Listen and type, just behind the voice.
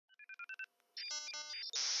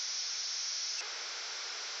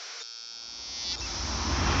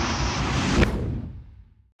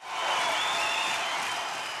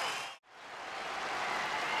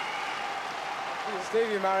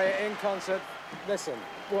Stevie Marriott in concert. Listen,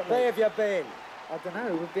 What, where mate? have you been? I don't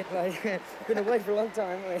know, we've been been away for a long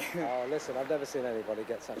time, haven't we? Oh, listen, I've never seen anybody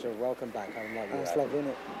get such a welcome back home like you That's have. lovely,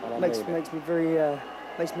 isn't it? And I Makes mean it.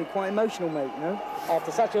 makes me quite emotional, mate, you know?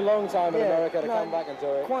 After such a long time in Yeah, America to no, come back and do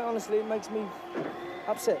it. Quite honestly, it makes me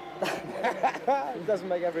upset. It doesn't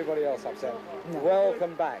make everybody else upset. No.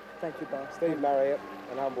 Welcome back. Thank you, Bar. Steve Marriott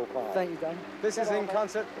and Humble Pie. Thank you, Dan. This is In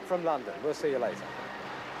Concert from London. We'll see you later.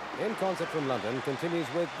 In Concert from London continues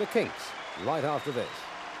with The Kinks right after this.